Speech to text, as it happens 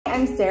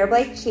I'm Sara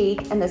Blake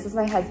Cheek, and this is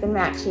my husband,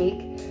 Matt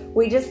Cheek.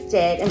 We just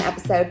did an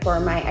episode for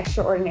My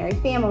Extraordinary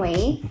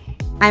Family.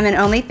 I'm an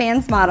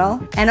OnlyFans model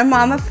and a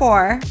mom of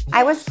 4.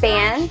 I was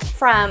banned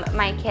from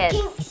my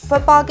kids'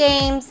 football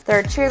games,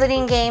 their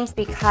cheerleading games,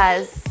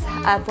 because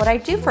of what I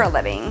do for a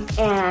living.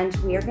 And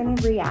we are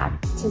gonna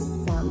react to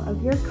some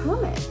of your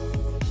comments.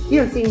 You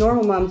don't see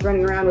normal moms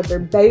running around with their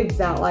boobs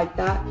out like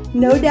that.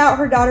 No doubt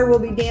her daughter will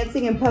be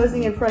dancing and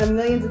posing in front of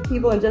millions of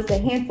people in just a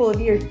handful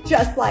of years,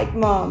 just like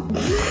mom.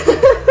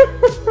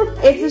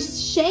 It's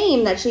a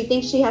shame that she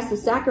thinks she has to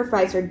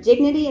sacrifice her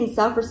dignity and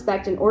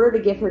self-respect in order to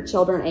give her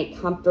children a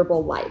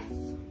comfortable life.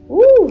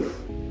 Ooh,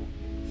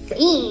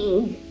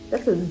 sing.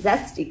 That's a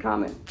zesty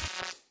comment.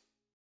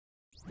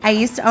 I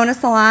used to own a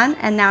salon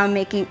and now I'm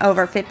making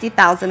over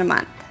 $50,000 a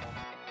month.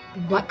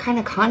 What kind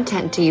of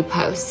content do you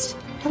post?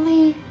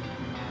 Really?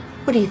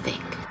 What do you think?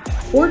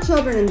 4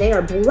 children and they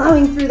are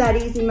blowing through that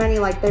easy money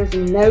like there's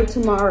no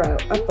tomorrow.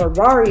 A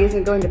Ferrari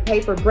isn't going to pay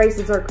for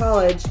braces or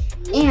college.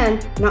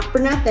 And not for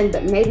nothing,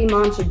 but maybe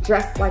mom should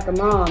dress like a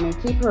mom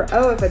and keep her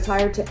OF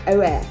attire to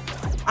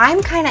OF.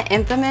 I'm kind of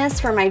infamous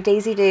for my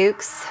Daisy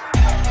Dukes.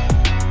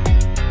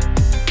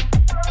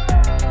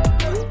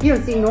 You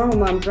don't see normal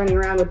moms running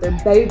around with their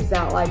boobs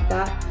out like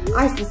that.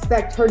 I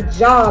suspect her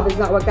job is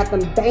not what got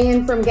them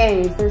banned from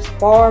games. There's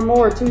far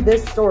more to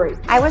this story.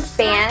 I was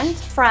banned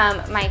from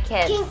my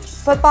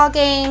kids' football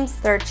games,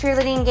 their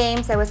cheerleading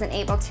games. I wasn't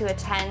able to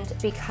attend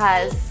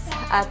because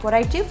of what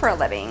I do for a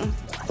living.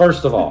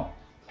 First of all,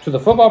 to the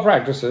football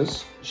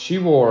practices, she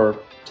wore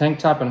tank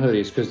top and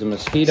hoodies because the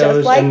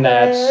mosquitoes and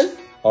gnats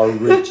are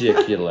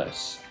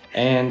ridiculous.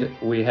 And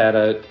we had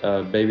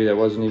a baby that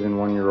wasn't even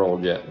 1 year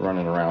old yet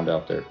running around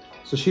out there.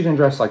 So she didn't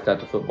dress like that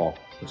to football.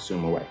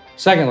 Assume away.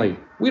 Secondly,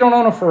 we don't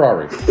own a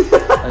Ferrari.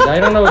 I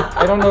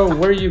don't know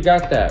where you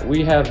got that.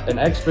 We have an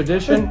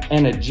Expedition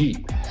and a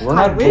Jeep. We're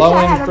not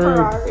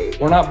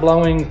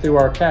blowing through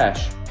our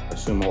cash.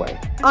 Assume away.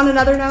 On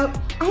another note,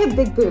 I have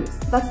big boobs.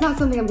 That's not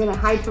something I'm gonna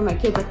hide from my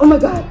kids. Like, oh my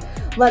God,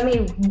 let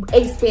me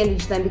ace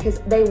bandage them because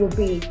they will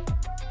be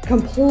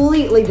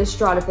completely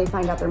distraught if they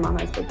find out their mom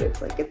has big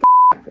boobs. Like, get the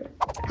out here.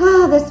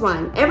 Ah, this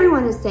one.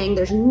 Everyone is saying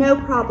there's no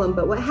problem,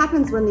 but what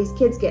happens when these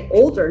kids get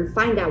older and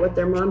find out what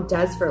their mom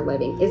does for a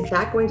living? Is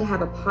that going to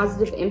have a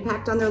positive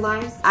impact on their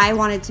lives? I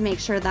wanted to make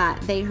sure that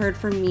they heard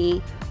from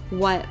me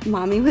what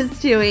mommy was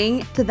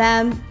doing. To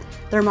them,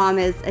 their mom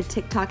is a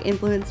TikTok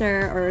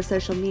influencer or a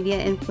social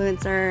media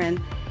influencer,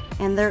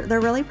 and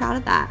they're really proud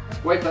of that.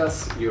 What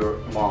does your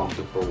mom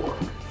do for work?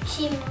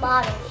 She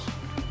models.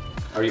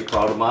 Are you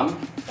proud of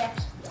mom?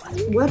 Yes.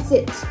 What's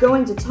it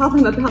going to tell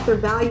them about their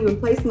value and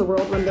place in the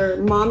world when their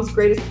mom's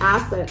greatest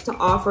asset to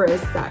offer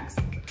is sex?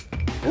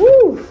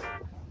 Ooh,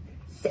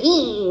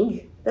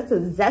 sing. That's a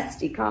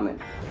zesty comment.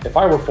 If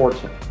I were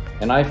 14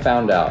 and I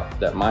found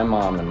out that my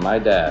mom and my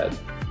dad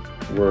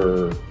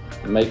were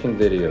making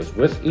videos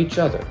with each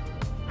other,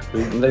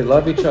 and they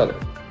love each other,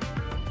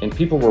 and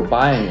people were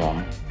buying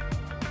them,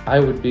 I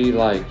would be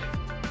like,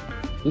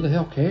 who the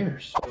hell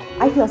cares?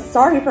 I feel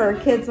sorry for our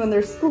kids when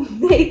their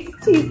schoolmates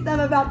tease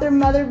them about their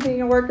mother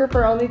being a worker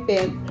for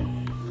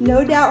OnlyFans.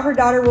 No doubt her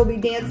daughter will be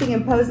dancing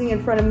and posing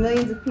in front of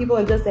millions of people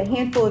in just a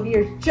handful of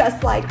years,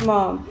 just like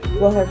mom.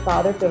 Will her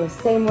father feel the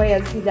same way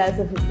as he does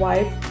of his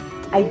wife?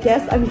 I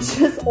guess I'm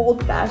just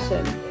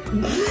old-fashioned.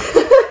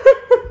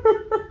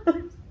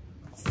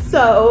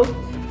 So,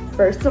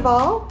 first of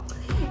all,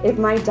 if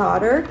my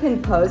daughter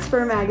can pose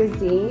for a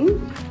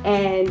magazine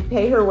and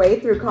pay her way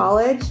through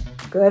college,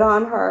 good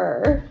on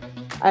her.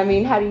 I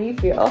mean, how do you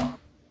feel?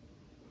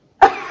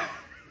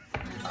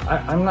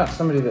 I'm not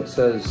somebody that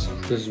says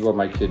this is what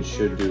my kids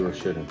should do or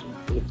shouldn't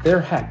do. If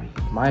they're happy,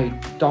 my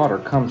daughter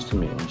comes to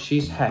me and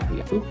she's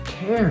happy. Who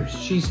cares?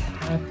 She's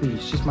happy.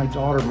 She's my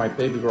daughter, my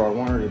baby girl. I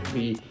want her to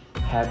be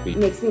happy. It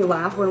makes me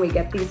laugh when we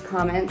get these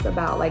comments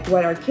about like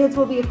what our kids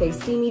will be if they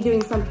see me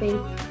doing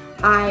something.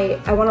 I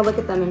want to look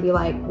at them and be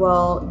like,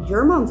 well,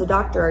 your mom's a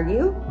doctor, are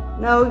you?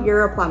 No,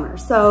 you're a plumber.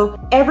 So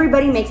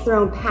everybody makes their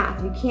own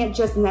path. You can't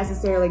just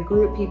necessarily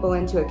group people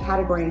into a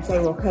category and say,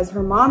 well, because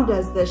her mom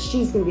does this,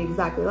 she's gonna be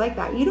exactly like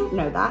that. You don't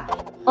know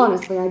that.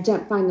 Honestly, I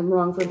don't find them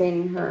wrong for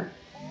banning her.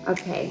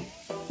 Okay,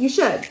 you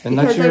should, and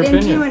because I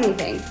didn't do opinion.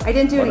 anything. I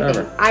didn't do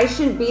anything. I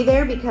shouldn't be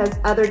there because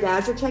other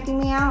dads are checking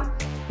me out.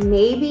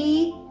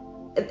 Maybe,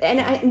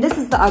 and this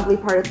is the ugly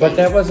part of things. But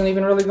that wasn't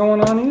even really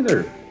going on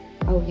either.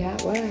 Oh yeah,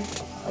 it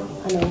was.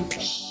 I mean,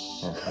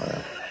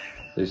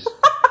 Please.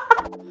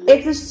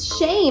 It's a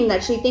shame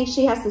that she thinks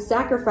she has to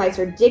sacrifice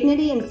her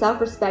dignity and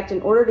self-respect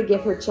in order to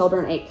give her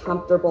children a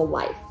comfortable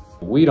life.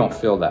 We don't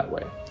feel that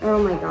way.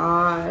 Oh my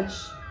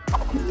gosh.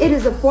 It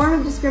is a form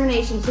of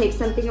discrimination to take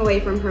something away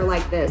from her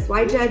like this.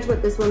 Why judge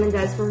what this woman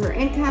does for her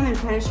income and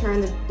punish her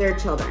and their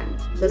children?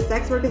 The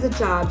sex work is a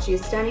job. She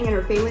is stunning and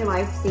her family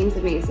life seems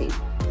amazing.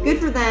 Good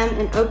for them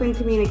and open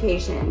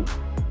communication.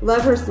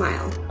 Love her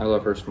smile. I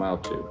love her smile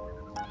too.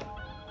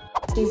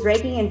 She's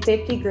raking in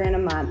 50 grand a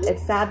month.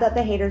 It's sad that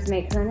the haters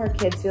make her and her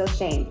kids feel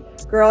ashamed.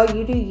 Girl,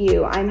 you do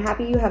you. I'm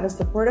happy you have a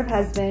supportive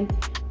husband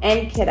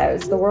and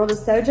kiddos. The world is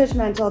so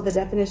judgmental, the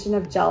definition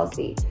of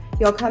jealousy.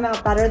 You'll come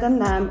out better than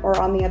them or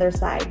on the other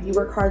side. You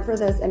work hard for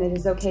this and it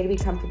is okay to be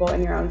comfortable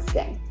in your own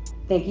skin.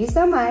 Thank you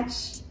so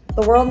much.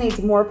 The world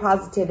needs more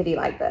positivity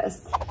like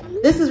this.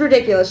 This is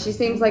ridiculous. She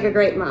seems like a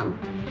great mom.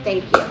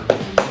 Thank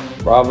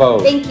you. Bravo.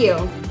 Thank you.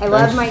 I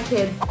love my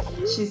kids.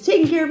 She's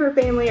taking care of her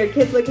family. Her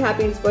kids look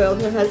happy and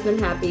spoiled. Her husband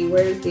happy.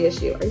 Where's the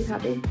issue? Are you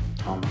happy?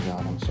 Oh my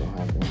God, I'm so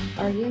happy.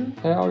 Are you?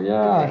 Hell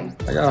yeah. Okay.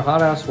 I got a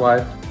hot ass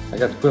wife. I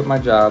got to quit my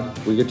job.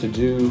 We get to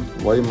do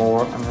way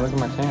more. I mean, look at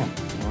my tan.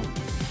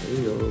 There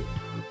you go.